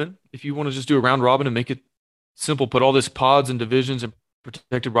 maybe 11 if you want to just do a round robin and make it simple. Put all this pods and divisions and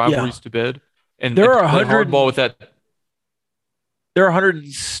protected rivalries to bed. And there are play hardball with that. There are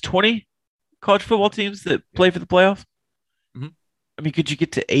 120 college football teams that play for the playoff. Mm-hmm. I mean, could you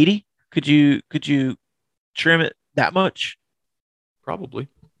get to 80? Could you trim it that much? Probably.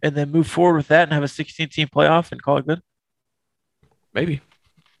 And then move forward with that and have a 16-team playoff and call it good? Maybe.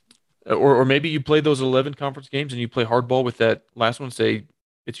 Or maybe you play those 11 conference games and you play hardball with that last one. Say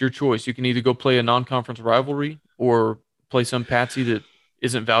it's your choice. You can either go play a non-conference rivalry or play some patsy that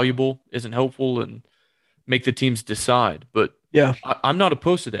isn't valuable, isn't helpful, and make the teams decide. But yeah, I'm not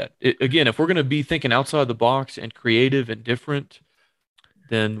opposed to that. Again, if we're going to be thinking outside the box and creative and different,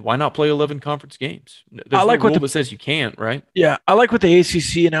 then why not play 11 conference games? There's I like no rule what that says you can't, right? Yeah, I like what the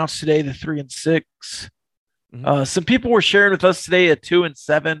ACC announced today, the 3 and 6. Mm-hmm. Some people were sharing with us today a 2 and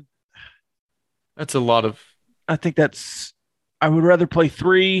 7. That's a lot of. I think I would rather play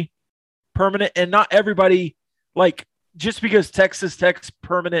 3 permanent, and not everybody, like, just because Texas Tech's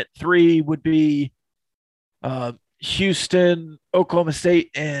permanent 3 would be Houston, Oklahoma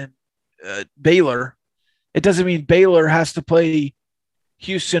State, and Baylor. It doesn't mean Baylor has to play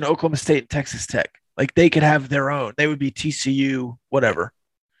Houston, Oklahoma State, and Texas Tech. Like, they could have their own. They would be TCU, whatever.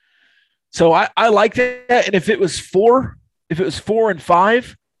 So I like that. And if it was 4 and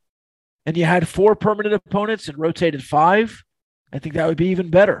 5, and you had 4 permanent opponents and rotated 5, I think that would be even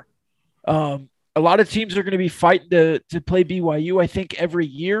better. A lot of teams are going to be fighting to play BYU, I think, every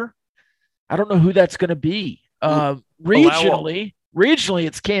year. I don't know who that's going to be. Regionally,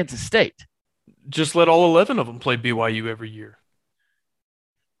 it's Kansas State. Just let all 11 of them play BYU every year.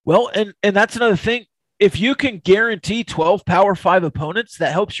 Well, and that's another thing. If you can guarantee 12 Power 5 opponents,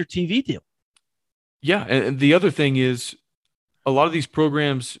 that helps your TV deal. Yeah, and the other thing is a lot of these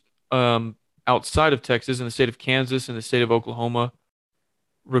programs outside of Texas, in the state of Kansas and the state of Oklahoma,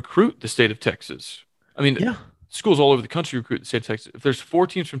 recruit the state of Texas. I mean, schools all over the country recruit the state of Texas. If there's 4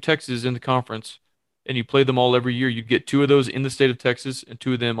 teams from Texas in the conference and you play them all every year, you'd get 2 of those in the state of Texas and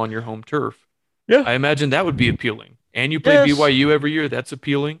 2 of them on your home turf. Yeah. I imagine that would be appealing. And you play BYU every year, that's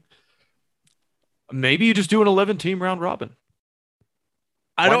appealing. Maybe you just do an 11-team round robin.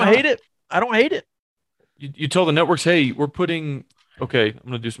 I don't hate it. You tell the networks, hey, we're putting, okay, I'm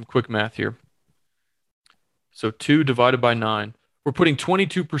going to do some quick math here. So 2 divided by 9. We're putting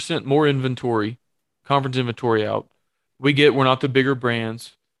 22% more inventory, conference inventory out. We're not the bigger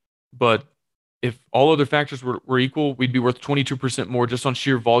brands, but if all other factors were equal, we'd be worth 22% more just on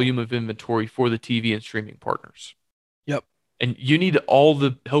sheer volume of inventory for the TV and streaming partners. Yep. And you need all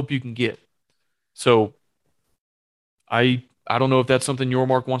the help you can get. So I don't know if that's something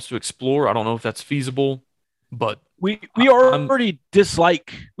Yormark wants to explore. I don't know if that's feasible, but we already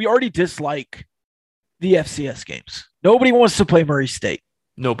dislike the FCS games. Nobody wants to play Murray State.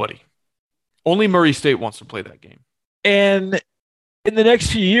 Nobody. Only Murray State wants to play that game. And in the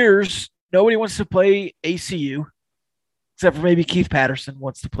next few years, nobody wants to play ACU, except for maybe Keith Patterson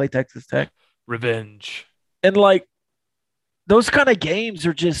wants to play Texas Tech. Revenge. And, like, those kind of games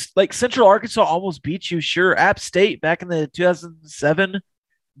are just, like, Central Arkansas almost beat you. Sure, App State back in the 2007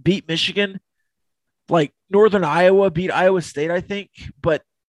 beat Michigan. Like, Northern Iowa beat Iowa State, I think. But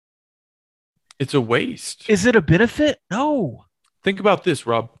it's a waste. Is it a benefit? No. Think about this,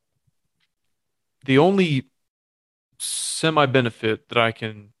 Rob. The only semi-benefit that I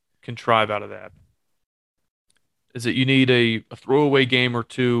can contrive out of that is that you need a throwaway game or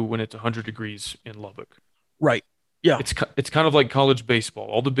 2 when it's 100 degrees in Lubbock. Right. Yeah. It's kind of like college baseball.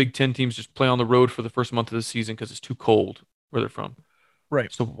 All the Big Ten teams just play on the road for the first month of the season because it's too cold where they're from.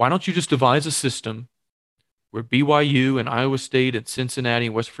 Right. So why don't you just devise a system where BYU and Iowa State and Cincinnati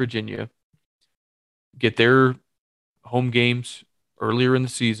and West Virginia get their home games earlier in the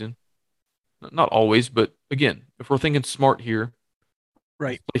season. Not always, but again, if we're thinking smart here,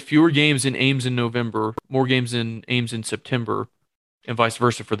 Right. play fewer games in Ames in November, more games in Ames in September, and vice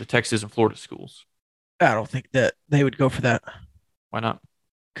versa for the Texas and Florida schools. I don't think that they would go for that Why not?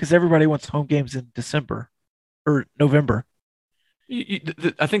 because everybody wants home games in December or November.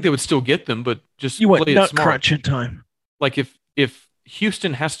 I think they would still get them, but just You want play it nut smart. crunch in time. Like if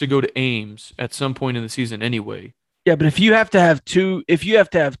Houston has to go to Ames at some point in the season anyway, Yeah, but if you have to have two,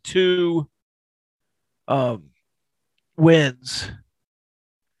 wins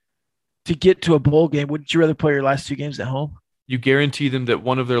to get to a bowl game, wouldn't you rather play your last two games at home? you guarantee them that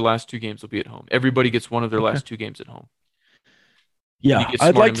one of their last two games will be at home. Everybody gets one of their Okay. last two games at home. Yeah, You get I'd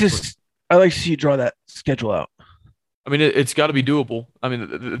smart like in to. between. I'd like to see you draw that schedule out. I mean, it's got to be doable. I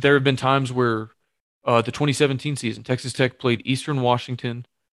mean, there have been times where the 2017 season, Texas Tech played Eastern Washington,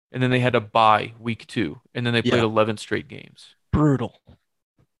 and then they had a bye week 2, and then they played Yeah. 11 straight games. Brutal.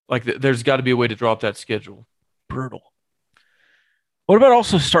 Like, there's got to be a way to drop that schedule. Brutal. What about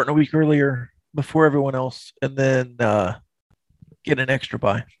also starting a week earlier before everyone else, and then get an extra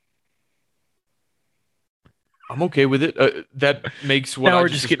bye? I'm okay with it. That makes what Now I we're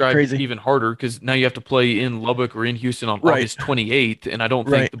just just getting described crazy. even harder because now you have to play in Lubbock or in Houston on Right. August 28th, and I don't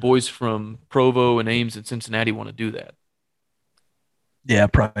think Right. the boys from Provo and Ames and Cincinnati want to do that. Yeah,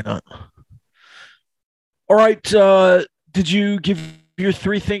 probably not. All right. Did you give your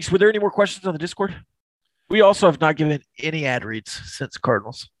three things? Were there any more questions on the Discord? We also have not given any ad reads since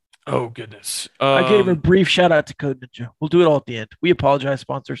Cardinals. Oh, goodness. I gave a brief shout out to Code Ninja. We'll do it all at the end. We apologize,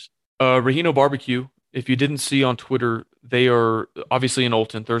 sponsors. Rahino Barbecue. If you didn't see on Twitter, they are obviously in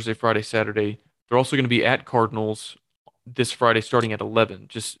Olton Thursday, Friday, Saturday. They're also going to be at Cardinals this Friday starting at 11,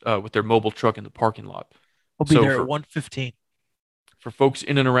 just with their mobile truck in the parking lot. We'll be So there for- at 1:15. For folks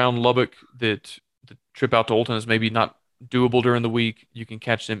in and around Lubbock that the trip out to Olton is maybe not doable during the week, you can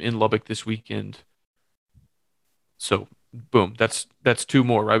catch them in Lubbock this weekend. So, boom, that's two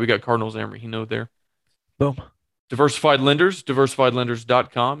more, right? We got Cardinals and Rahino there. Boom. Diversified Lenders,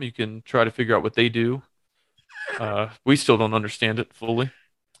 diversifiedlenders.com. You can try to figure out what they do. We still don't understand it fully.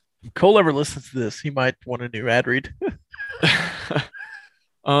 If Cole ever listens to this, he might want a new ad read.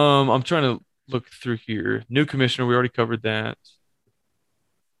 I'm trying to look through here. New commissioner, we already covered that.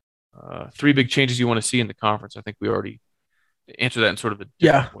 Three big changes you want to see in the conference. I think we already answered that in sort of a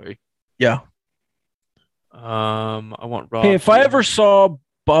different way. Yeah. I want Rob. Hey, if I to- ever saw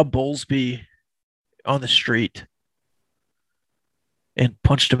Bob Bowlesby on the street and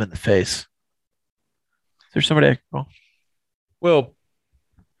punched him in the face, is there somebody I can call? Well,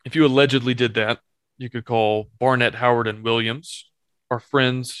 if you allegedly did that, you could call Barnett, Howard, and Williams, our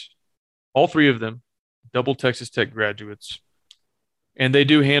friends, all three of them, double Texas Tech graduates. And they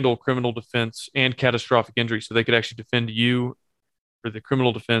do handle criminal defense and catastrophic injury, so they could actually defend you for the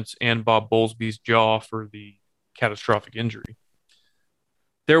criminal defense and Bob Bowlesby's jaw for the catastrophic injury.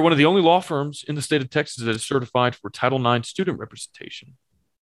 They're one of the only law firms in the state of Texas that is certified for Title IX student representation.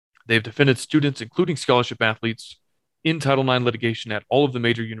 They've defended students, including scholarship athletes, in Title IX litigation at all of the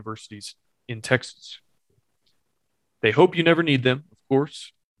major universities in Texas. They hope you never need them, of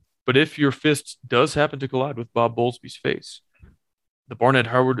course, but if your fist does happen to collide with Bob Bowlesby's face, the Barnett,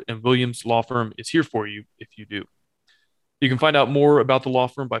 Howard, and Williams law firm is here for you if you do. You can find out more about the law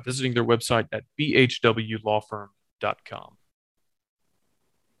firm by visiting their website at bhwlawfirm.com.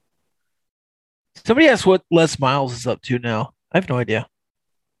 Somebody asked what Les Miles is up to now. I have no idea.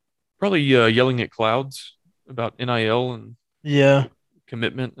 Probably yelling at clouds about NIL and Yeah,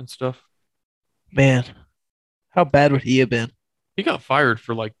 commitment and stuff. man. How bad would he have been? He got fired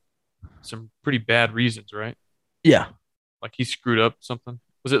for like some pretty bad reasons, right? Yeah. Like he screwed up something.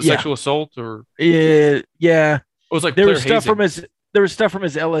 Was it Yeah. sexual assault or Yeah. it was like There player was stuff hazing? from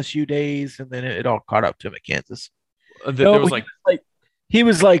his LSU days, and then it all caught up to him at Kansas. There was like, he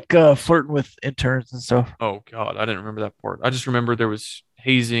was flirting with interns and stuff. oh God, I didn't remember that part. I just remember there was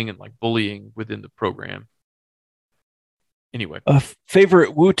hazing and like bullying within the program. Anyway, A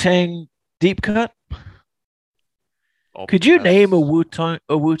favorite Wu-Tang deep cut? all Could you pass. name a Wu-Tang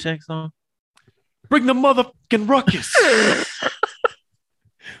song? Bring the motherfucking ruckus.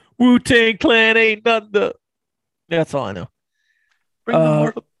 Wu-Tang Clan ain't nothing to... That's all I know. Bring the Uh,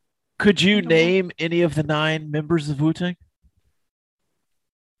 mother- Could you No. name any of the 9 members of Wu-Tang?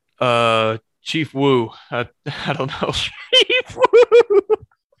 Chief Wu. I don't know.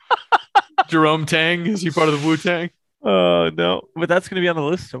 Jerome Tang, is he part of the Wu Tang? No, but that's going to be on the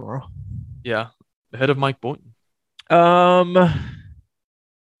list tomorrow. Yeah, the head of Mike Boynton.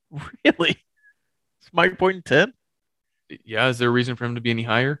 Really? Mike Boynton 10? Yeah, is there a reason for him to be any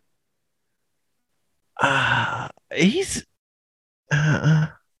higher? He's. I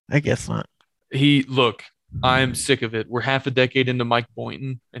guess not. I'm sick of it. We're half a decade into Mike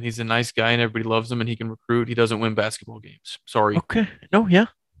Boynton, and he's a nice guy, and everybody loves him, and he can recruit. He doesn't win basketball games. Sorry. Okay. No, yeah.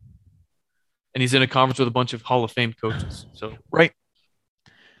 And he's in a conference with a bunch of Hall of Fame coaches. So Right.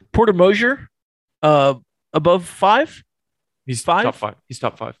 Porter Mosier, above 5? he's 5? top 5. He's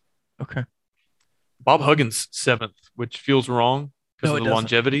top 5. Okay. Bob Huggins 7th, which feels wrong because No, of it the doesn't.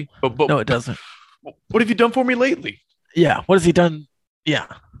 longevity. But No, it doesn't. what have you done for me lately? Yeah. What has he done? Yeah.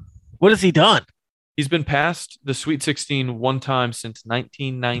 What has he done? He's been past the Sweet 16 one time since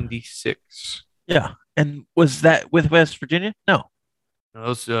 1996. Yeah. And was that with West Virginia? No.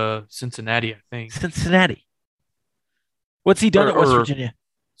 No, that was Cincinnati, I think. Cincinnati. What's he done at West Or- Virginia?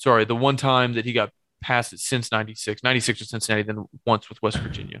 Sorry, the one time that he got past it since 96. 96 with Cincinnati, then once with West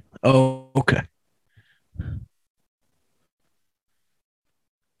Virginia. Oh, okay.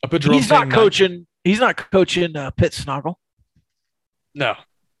 I put Jerome He's not saying coaching. He's not coaching Pitt Snoggle. No.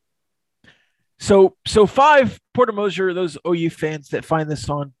 So 5, Porter Mosier, those OU fans that find this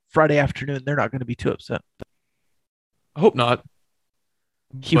on Friday afternoon, they're not going to be too upset. I hope not.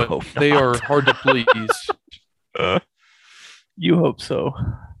 You But hope they not. are hard to please. You hope so.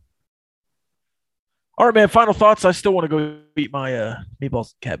 All right, man. Final thoughts. I still want to go eat my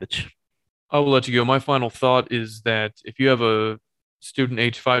meatballs and cabbage. I will let you go. My final thought is that if you have a student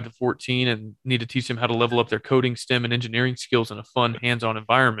age 5 to 14 and need to teach them how to level up their coding, STEM, and engineering skills in a fun, hands-on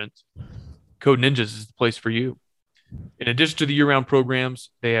environment, Code Ninjas is the place for you. In addition to the year-round programs,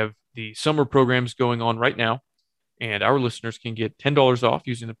 they have the summer programs going on right now, and our listeners can get $10 off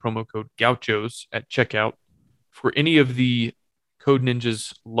using the promo code Gauchos at checkout for any of the Code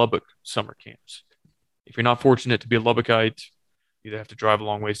Ninjas Lubbock summer camps. If you're not fortunate to be a Lubbockite, you either have to drive a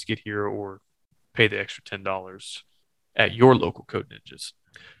long ways to get here or pay the extra $10 at your local Code Ninjas.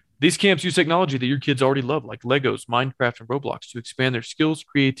 These camps use technology that your kids already love, like Legos, Minecraft, and Roblox, to expand their skills,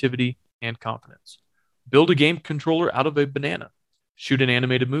 creativity, and confidence. Build a game controller out of a banana. Shoot an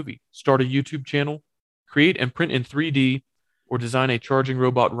animated movie. Start a YouTube channel. Create and print in 3D, or design a charging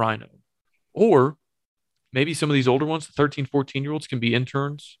robot rhino. Or maybe some of these older ones, the 13, 14-year-olds, can be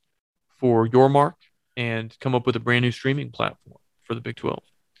interns for Your Mark and come up with a brand new streaming platform for the Big 12.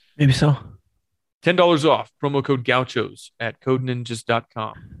 Maybe so. $10 off. Promo code Gauchos at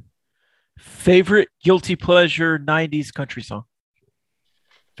codeninjas.com. Favorite guilty pleasure 90s country song?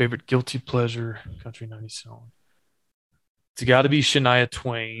 Favorite guilty pleasure country 90s song? It's got to be Shania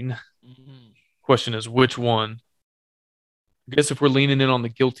Twain. Question is, which one? I guess if we're leaning in on the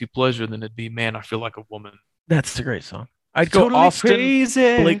guilty pleasure, then it'd be Man, I Feel Like a Woman. That's a great song. I'd go Austin,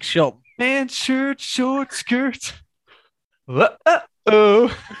 crazy. Blake Shelton. Man shirt, short skirt.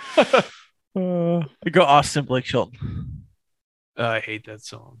 Uh-oh. I'd go Austin, Blake Shelton. I hate that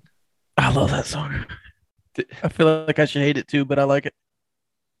song. I love that song. I feel like I should hate it too, but I like it.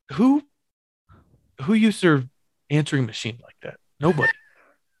 Who used their answering machine like that? Nobody.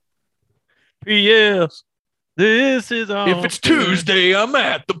 P.S. This is all. If it's Tuesday, I'm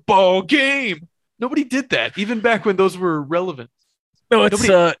at the ball game. Nobody did that, even back when those were relevant. No, it's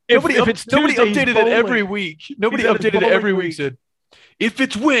Nobody Tuesday, updated it bowling. every week. Nobody He did it updated it every bowling week. Said, if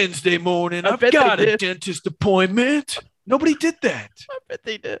it's Wednesday morning, I I've bet got they a did. dentist appointment. Nobody did that. I bet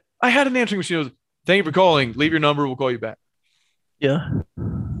they did. I had an answering machine. It was, thank you for calling. Leave your number. We'll call you back. Yeah.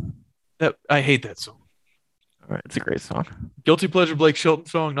 I hate that song. All right, it's a great song. Guilty pleasure Blake Shelton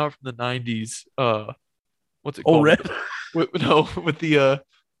song, not from the 90s. What's it Oh, called? Red.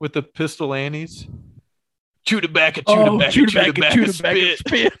 With the Pistol Annies. Chew tobacco, Chew tobacco,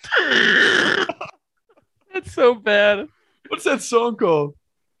 spit. That's so bad. What's that song called?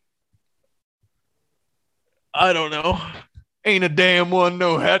 I don't know. Ain't a damn one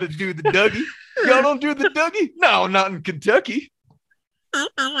know how to do the Dougie. Y'all don't do the Dougie? No, not in Kentucky.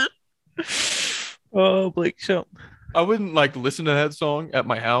 Oh, Blake Shelton. I wouldn't like listen to that song at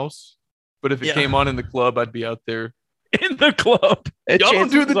my house, but if it Yeah. came on in the club, I'd be out there. In the club. Y'all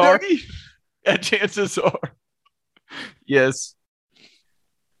don't do the Chances are. Dougie? And chances are. Yes.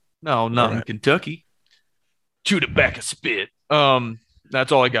 No, not in Alright. Kentucky. Chew tobacco, spit.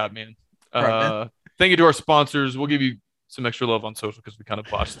 That's all I got, man. Alright, Thank you to our sponsors. We'll give you some extra love on social because we kind of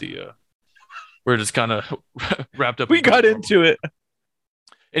botched we're just kind of wrapped up. We got into it.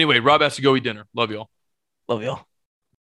 Anyway, Rob has to go eat dinner. Love y'all. Love y'all.